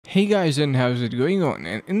Hey guys, and how's it going on?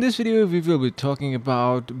 And in this video we will be talking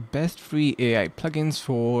about best free AI plugins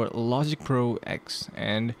for Logic Pro X.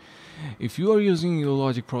 And if you are using your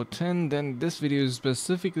Logic Pro 10, then this video is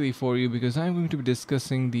specifically for you because I'm going to be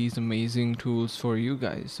discussing these amazing tools for you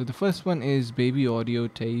guys. So the first one is Baby Audio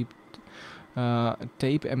Tape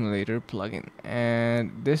Emulator plugin,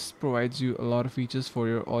 and this provides you a lot of features for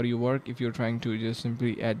your audio work. If you're trying to just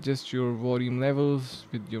simply adjust your volume levels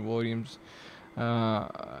with your volumes,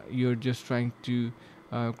 you're just trying to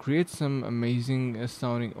create some amazing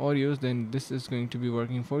sounding audios, then this is going to be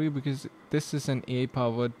working for you because this is an AI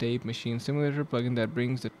powered tape machine simulator plugin that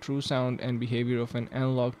brings the true sound and behavior of an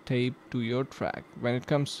analog tape to your track. When it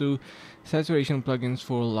comes to saturation plugins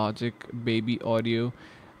for Logic, Baby Audio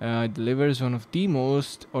delivers one of the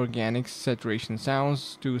most organic saturation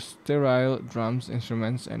sounds to sterile drums,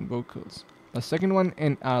 instruments, and vocals. The second one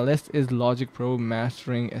in our list is Logic Pro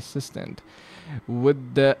Mastering Assistant.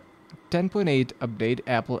 With the 10.8 update,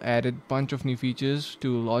 Apple added bunch of new features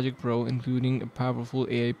to Logic Pro, including a powerful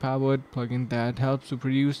AI-powered plugin that helps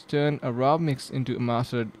to turn a raw mix into a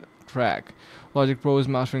mastered track. Logic Pro's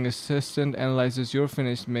Mastering Assistant analyzes your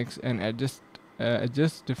finished mix and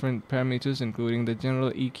adjusts different parameters, including the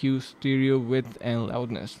general EQ, stereo width, and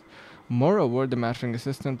loudness. Moreover, the Mastering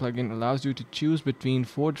Assistant plugin allows you to choose between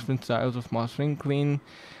 4 different styles of mastering. Clean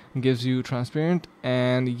gives you transparent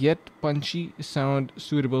and yet punchy sound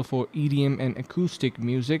suitable for EDM and acoustic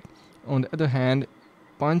music. On the other hand,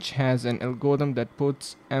 Punch has an algorithm that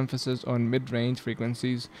puts emphasis on mid-range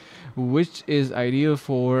frequencies, which is ideal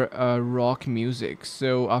for rock music.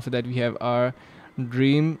 So after that, we have our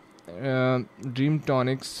Dream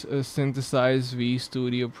Dreamtonics Synthesize V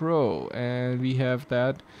Studio Pro, and we have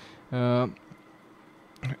that. Uh,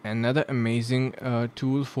 Another amazing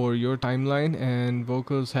tool for your timeline, and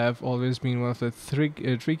vocals have always been one of the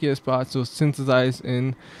trickiest parts to synthesize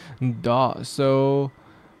in DAW. So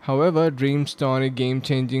however, Dreamstonic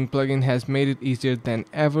game-changing plugin has made it easier than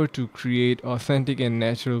ever to create authentic and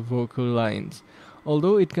natural vocal lines.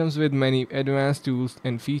 Although it comes with many advanced tools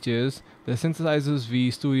and features, the Synthesizers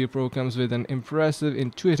V Studio Pro comes with an impressive,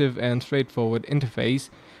 intuitive, and straightforward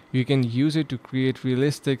interface. You can use it to create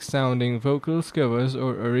realistic sounding vocals, covers,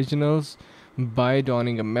 or originals by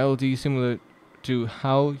donning a melody similar to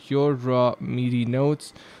how your raw MIDI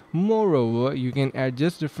notes. Moreover, you can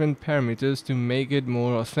adjust different parameters to make it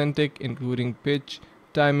more authentic, including pitch,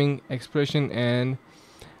 timing, expression, and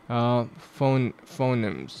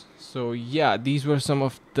phonemes. So yeah, these were some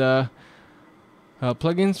of the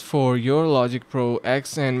plugins for your Logic Pro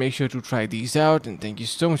X, and make sure to try these out, and thank you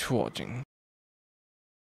so much for watching.